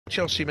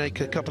Chelsea make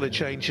a couple of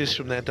changes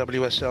from their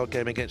WSL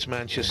game against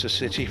Manchester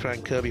City.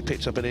 Frank Kirby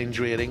picked up an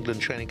injury at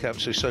England training camp,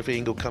 so Sophie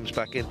Ingle comes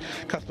back in.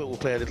 Cuthbert will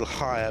play a little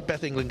higher.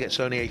 Beth England gets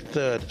only a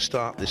third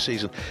start this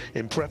season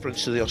in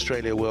preference to the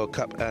Australia World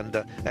Cup, and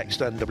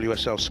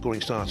ex-WSL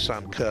scoring star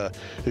Sam Kerr,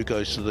 who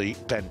goes to the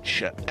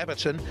bench.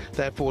 Everton,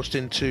 they're forced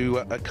into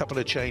a couple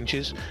of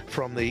changes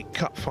from the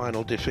cup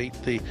final defeat.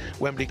 The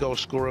Wembley goal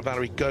scorer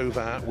Valerie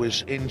Gauvin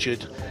was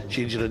injured.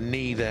 She injured a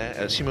knee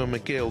there. Simone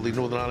McGill, the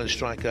Northern Ireland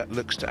striker,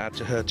 looks to add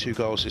to her 2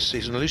 goals this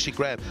season. Lucy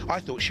Graham, I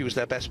thought she was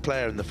their best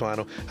player in the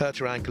final, hurt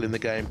her ankle in the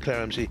game.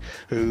 Claire Emsey,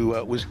 who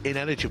was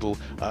ineligible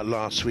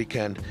last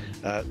weekend,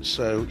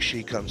 so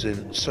she comes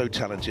in, so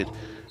talented.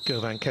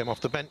 Gauvin came off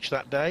the bench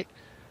that day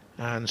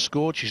and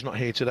scored. She's not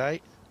here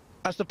today.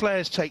 As the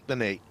players take the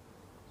knee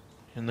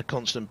in the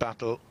constant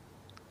battle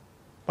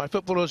by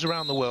footballers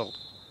around the world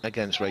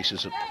against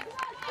racism.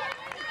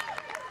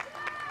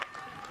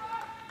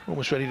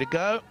 Almost ready to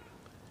go.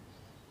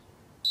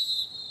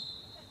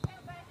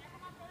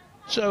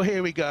 So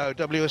here we go,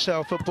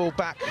 WSL football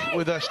back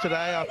with us today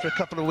after a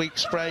couple of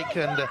weeks break,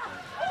 and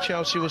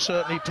Chelsea will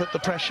certainly put the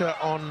pressure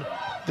on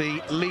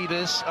the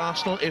leaders,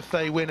 Arsenal, if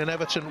they win, and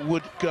Everton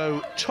would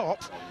go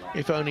top,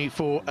 if only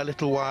for a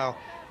little while,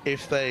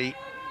 if they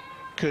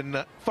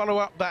can follow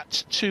up that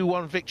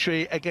 2-1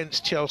 victory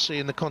against Chelsea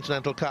in the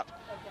Continental Cup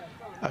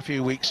a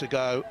few weeks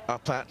ago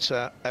up at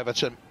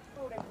Everton.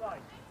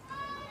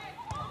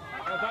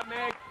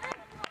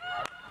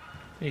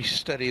 He's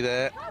steady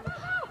there.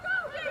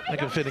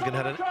 Megan Finnegan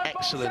had an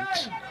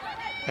excellent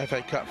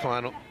FA Cup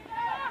final.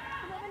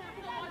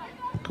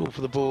 Call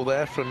for the ball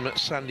there from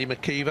Sandy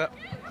McKeever.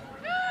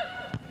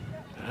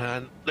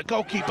 And the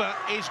goalkeeper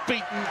is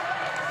beaten,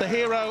 the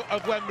hero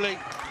of Wembley,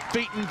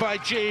 beaten by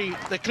G.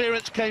 The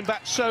clearance came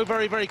back so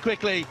very, very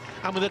quickly,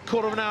 and with a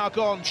quarter of an hour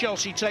gone,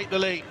 Chelsea take the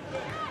lead.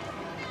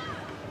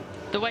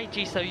 The way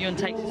Ji So-Yun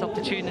takes this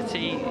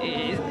opportunity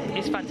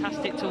is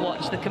fantastic to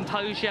watch. The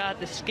composure,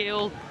 the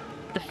skill,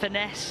 the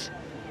finesse.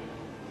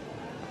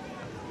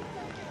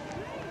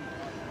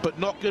 But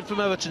not good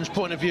from Everton's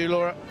point of view,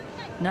 Laura.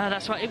 No,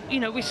 that's right. You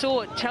know, we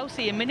saw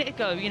Chelsea a minute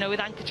ago, you know, with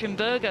Ann-Katrin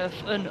Berger,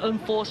 an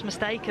unforced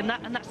mistake, and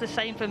that's the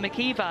same for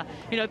McKeever.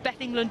 You know, Beth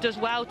England does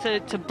well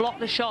to block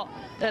the shot,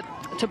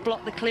 to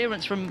block the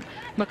clearance from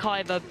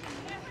McKeever,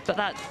 but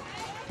that,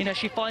 you know,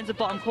 she finds the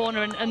bottom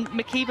corner, and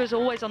McKeever's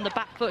always on the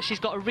back foot. She's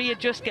got to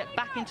readjust, get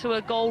back into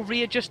her goal,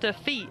 readjust her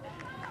feet,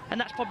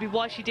 and that's probably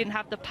why she didn't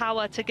have the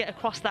power to get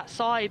across that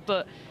side.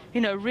 But,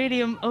 you know,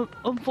 really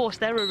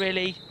unforced error,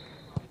 really.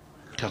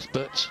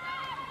 Cuthbert.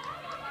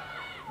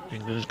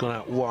 England has gone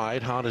out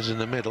wide, Harder's in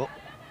the middle.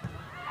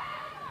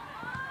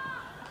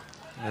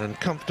 And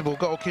comfortable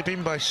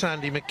goalkeeping by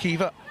Sandy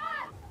McKeever.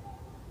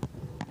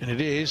 And it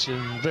is,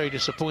 and very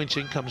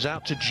disappointing, comes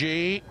out to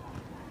G,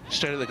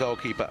 straight at the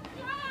goalkeeper.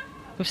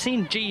 We've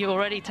seen G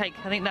already take,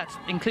 I think that's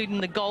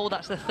including the goal,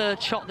 that's the 3rd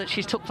shot that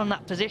she's took from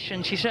that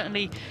position. She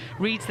certainly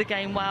reads the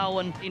game well,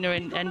 and you know,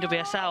 in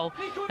NWSL,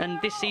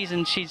 and this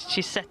season she's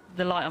set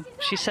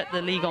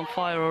the league on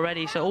fire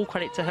already. So all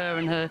credit to her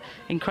and her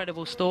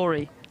incredible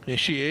story. Here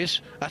she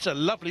is. That's a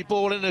lovely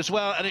ball in as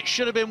well, and it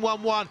should have been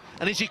 1-1,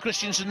 and Izzy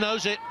Christiansen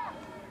knows it.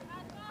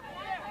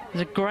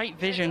 There's a great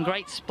vision,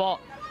 great spot.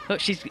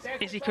 Look,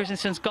 Izzy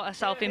Christiansen's got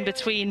herself in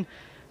between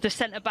the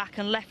centre back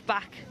and left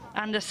back.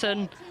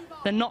 Anderson,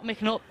 they're not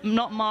making up,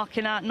 not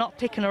marking out, not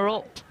picking her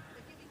up.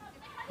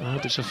 I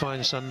hope it's a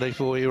fine Sunday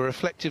for you, a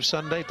reflective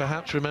Sunday,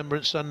 perhaps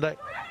Remembrance Sunday.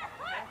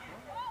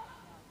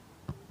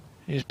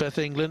 Here's Beth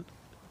England.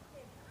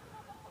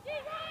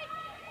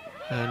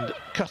 And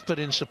Cuthbert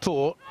in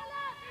support.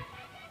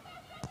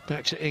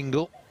 Back to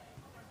Ingle.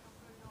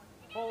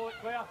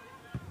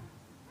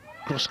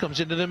 Cross comes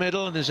into the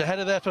middle, and there's a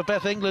header there for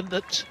Beth England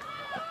that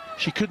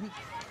she couldn't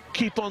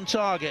keep on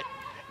target.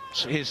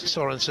 So here's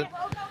Sorensen.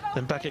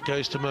 Then back it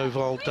goes to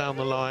Movold down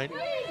the line.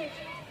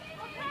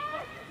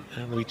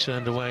 And we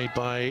turned away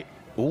by...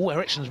 Oh,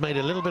 Eriksson's made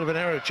a little bit of an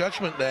error of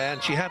judgment there,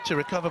 and she had to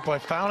recover by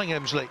fouling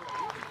Emsley.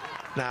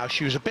 Now,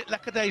 she was a bit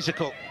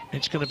lackadaisical.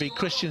 It's going to be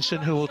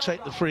Christiansen who will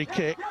take the free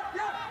kick.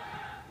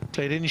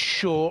 Played in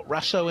short,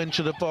 Rasso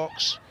into the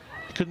box.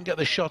 Couldn't get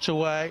the shot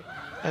away.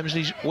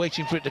 Emsley's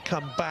waiting for it to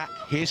come back.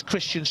 Here's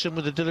Christiansen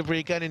with the delivery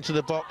again into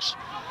the box.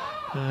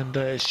 And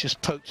it's just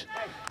poked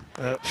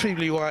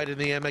feebly wide in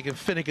the air. Megan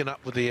Finnegan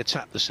up with the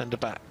attack, the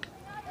centre-back.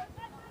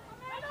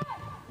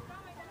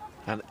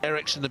 And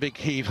Eriksson, the big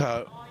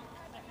heave-ho.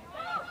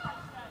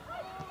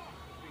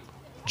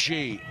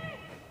 G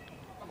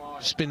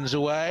spins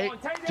away,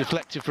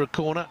 deflected for a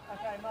corner.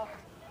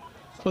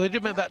 Well, they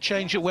did make that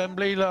change at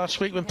Wembley last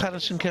week when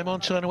Patterson came on.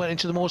 Turner went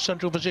into the more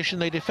central position.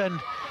 They defend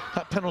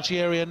that penalty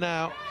area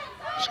now.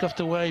 Scuffed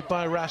away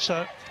by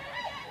Rasso.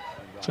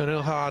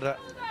 Fernil Harder.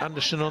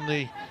 Anderson on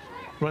the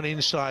run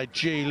inside.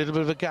 G, a little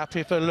bit of a gap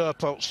here for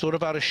Leupolz. Thought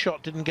about a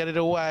shot, didn't get it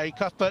away.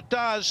 Cuthbert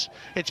does.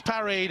 It's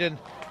parried and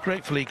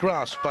gratefully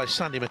grasped by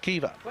Sandy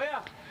McKeever.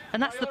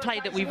 And that's the play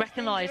that we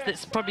recognise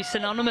that's probably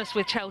synonymous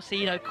with Chelsea.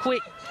 You know,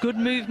 quick, good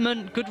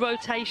movement, good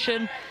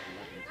rotation.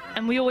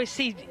 And we always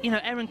see,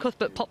 Erin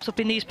Cuthbert pops up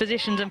in these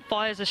positions and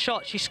fires a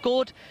shot. She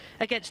scored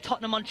against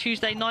Tottenham on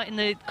Tuesday night in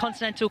the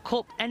Continental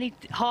Cup. Any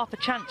half a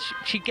chance,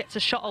 she gets a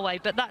shot away.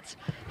 But that's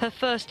her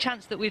first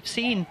chance that we've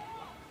seen.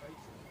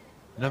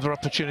 Another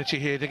opportunity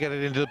here to get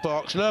it into the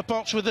box.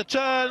 Lurpox with the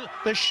turn.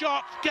 The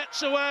shot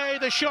gets away.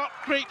 The shot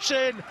creeps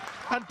in.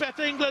 And Beth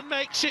England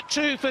makes it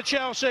 2 for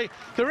Chelsea.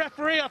 The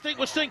referee, I think,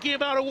 was thinking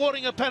about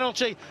awarding a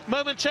penalty.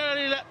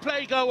 Momentarily let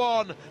play go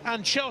on.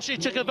 And Chelsea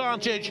took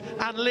advantage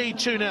and lead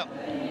 2-0.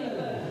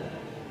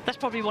 That's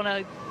probably one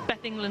of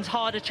Beth England's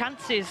harder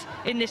chances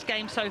in this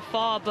game so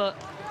far. But,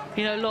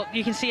 look,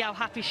 you can see how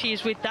happy she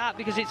is with that,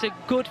 because it's a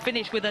good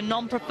finish with a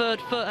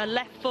non-preferred foot, a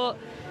left foot.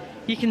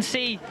 You can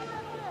see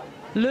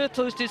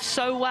Lurpox did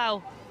so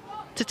well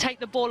to take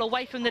the ball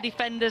away from the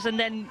defenders, and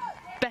then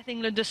Beth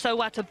England does so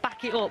well to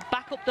back it up,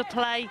 back up the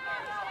play.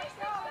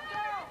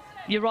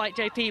 You're right,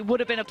 JP, it would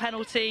have been a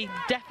penalty,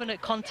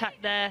 definite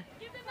contact there.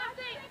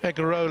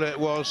 Egarola it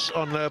was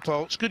on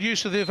Lurpox. Good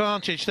use of the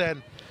advantage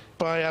then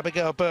by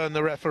Abigail Byrne,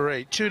 the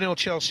referee. 2-0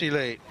 Chelsea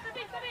lead.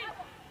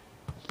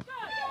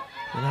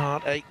 And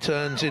heartache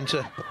turns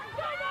into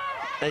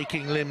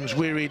aching limbs,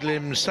 wearied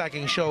limbs,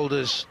 sagging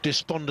shoulders,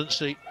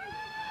 despondency.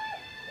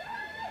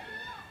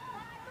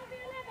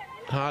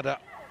 Harder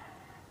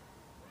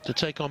to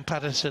take on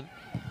Patterson,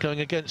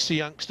 going against the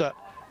youngster.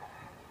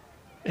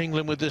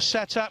 England with the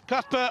setup.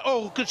 Cuthbert,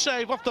 oh, good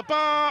save off the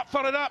bar,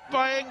 followed up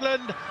by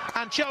England,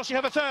 and Chelsea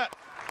have a third.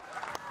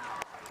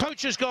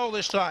 Poacher's goal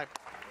this time.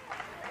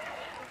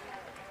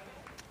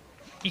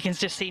 You can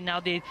just see now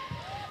the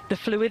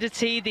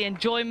fluidity, the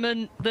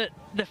enjoyment, the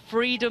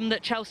freedom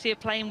that Chelsea are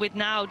playing with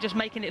now, just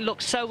making it look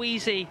so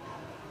easy.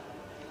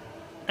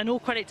 And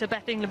all credit to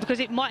Beth England, because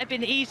it might have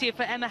been easier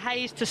for Emma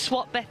Hayes to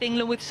swap Beth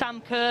England with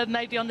Sam Kerr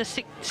maybe on the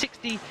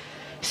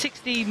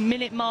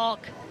 60-minute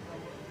mark,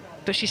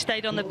 but she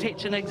stayed on the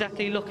pitch, and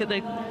exactly look at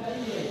the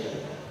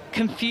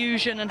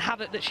confusion and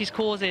havoc that she's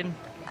causing.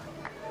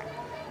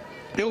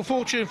 Ill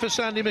fortune for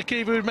Sandy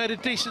McKeever, who'd made a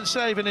decent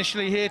save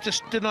initially here to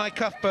deny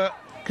Cuthbert,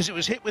 because it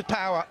was hit with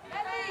power.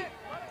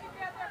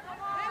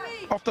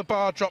 Off the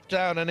bar, dropped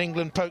down, and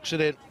England pokes it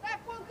in.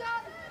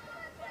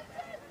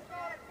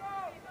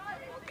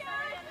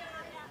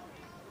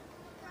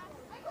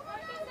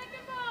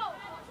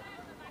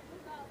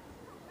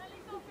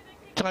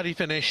 Tidy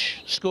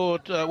finish,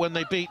 scored when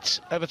they beat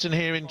Everton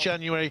here in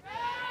January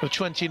of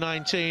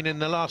 2019 in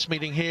the last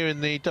meeting here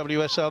in the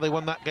WSL. They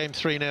won that game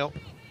 3-0.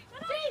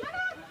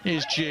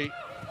 Here's G.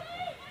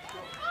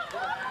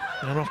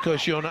 And off goes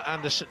Jonna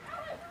Andersson.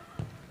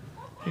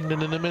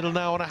 England in the middle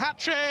now on a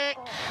hat-trick.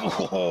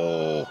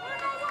 Oh.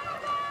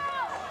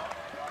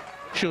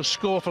 She'll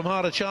score from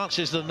harder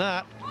chances than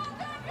that.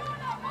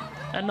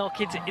 And look,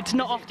 it's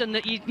not often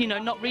that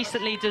not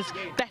recently does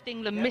Beth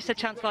England miss a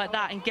chance like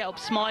that and get up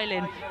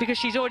smiling, because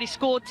she's already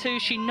scored 2.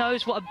 She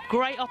knows what a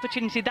great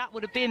opportunity that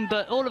would have been,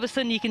 but all of a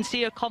sudden you can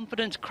see her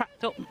confidence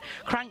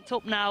cranked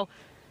up now.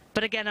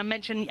 But again, I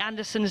mentioned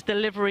Anderson's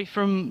delivery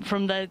from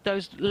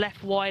those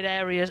left wide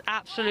areas,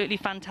 absolutely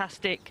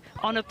fantastic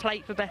on a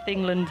plate for Beth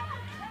England,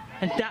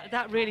 and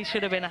that really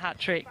should have been a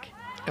hat-trick.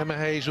 Emma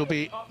Hayes will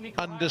be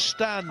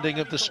understanding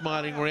of the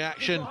smiling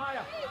reaction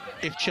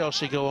if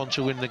Chelsea go on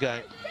to win the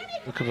game.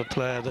 Look of a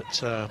player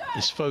that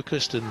is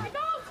focused and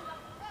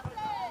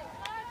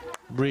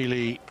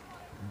really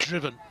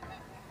driven.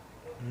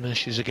 And there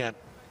she is again.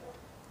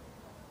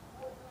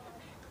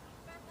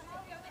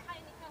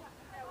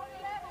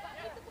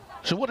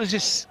 So what does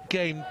this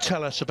game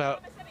tell us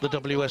about the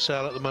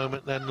WSL at the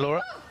moment then,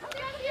 Laura?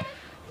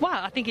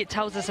 Well, I think it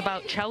tells us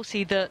about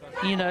Chelsea that,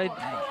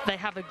 they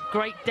have a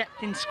great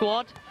depth in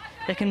squad.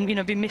 They can,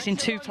 be missing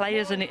 2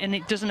 players and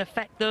it doesn't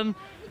affect them.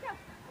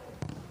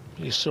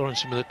 He's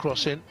Sorensen with a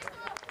cross in.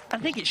 I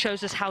think it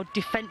shows us how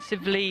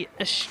defensively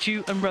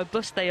astute and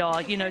robust they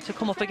are, to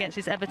come up against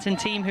this Everton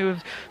team who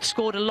have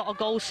scored a lot of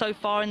goals so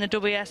far in the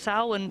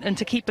WSL, and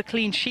to keep a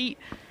clean sheet.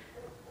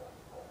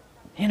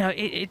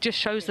 It just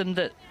shows them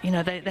that,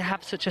 they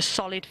have such a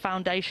solid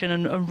foundation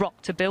and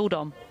rock to build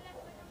on.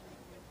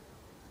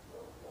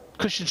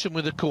 Christensen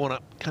with the corner.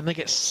 Can they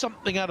get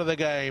something out of the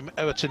game?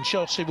 Everton.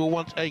 Chelsea will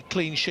want a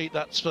clean sheet,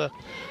 that's for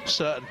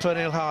certain.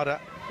 Pernille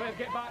Harder.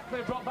 Get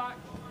back, drop back.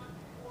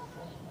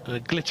 A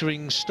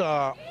glittering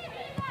star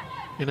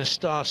in a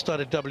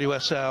star-studded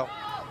WSL.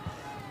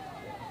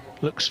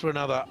 Looks for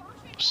another.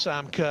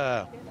 Sam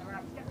Kerr.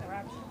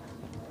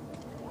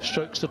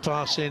 Strokes the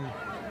pass in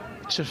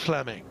to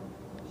Fleming.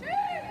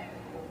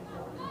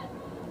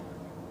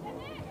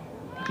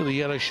 Look at the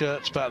yellow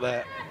shirts back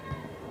there.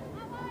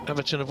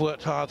 Everton have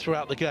worked hard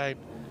throughout the game,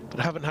 but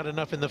haven't had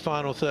enough in the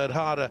final third.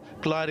 Harder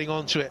gliding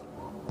onto it.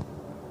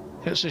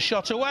 It's a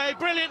shot away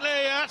brilliantly.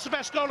 That's the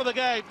best goal of the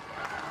game.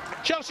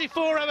 Chelsea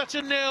 4,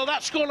 Everton 0.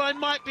 That scoreline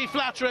might be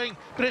flattering,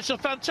 but it's a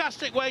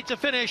fantastic way to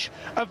finish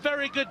a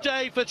very good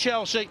day for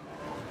Chelsea.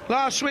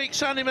 Last week,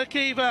 Sandy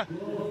McKeever,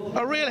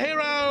 a real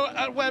hero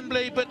at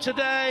Wembley, but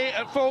today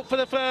at fault for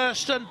the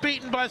first and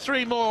beaten by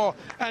 3 more.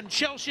 And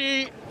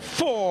Chelsea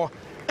 4,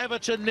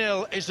 Everton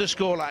 0 is the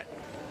scoreline.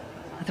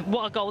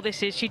 What a goal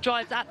this is. She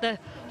drives at the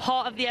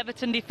heart of the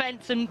Everton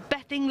defence, and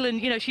Beth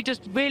England, you know, she does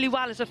really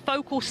well as a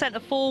focal centre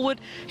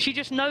forward. She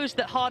just knows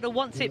that Harder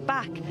wants it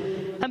back.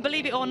 And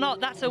believe it or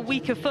not, that's a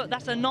weaker foot.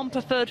 That's a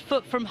non-preferred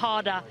foot from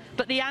Harder.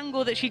 But the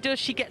angle that she does,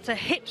 she gets her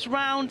hips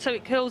round so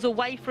it curls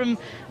away from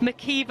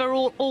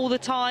McKeever all the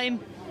time.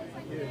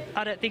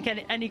 I don't think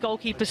any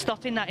goalkeeper's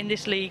stopping that in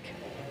this league.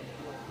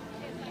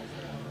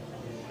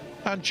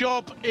 And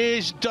job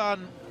is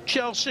done.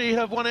 Chelsea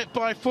have won it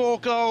by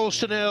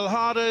 4-0.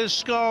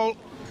 Harder's goal,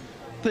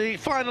 the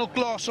final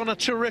gloss on a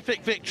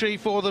terrific victory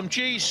for them.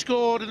 G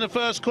scored in the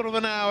first quarter of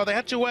an hour. They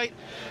had to wait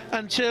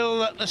until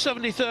the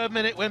 73rd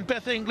minute when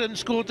Beth England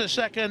scored the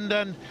second,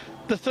 and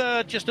the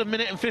third just a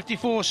minute and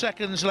 54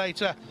 seconds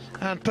later.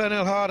 And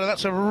Pernille Harder,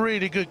 that's a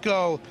really good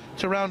goal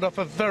to round off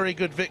a very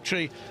good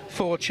victory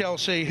for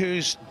Chelsea,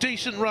 whose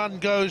decent run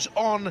goes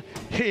on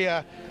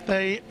here.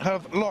 They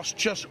have lost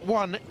just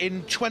one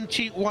in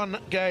 21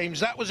 games.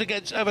 That was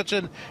against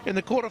Everton in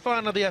the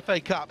quarter-final of the FA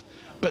Cup.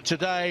 But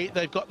today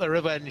they've got their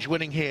revenge,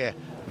 winning here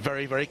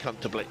very, very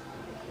comfortably.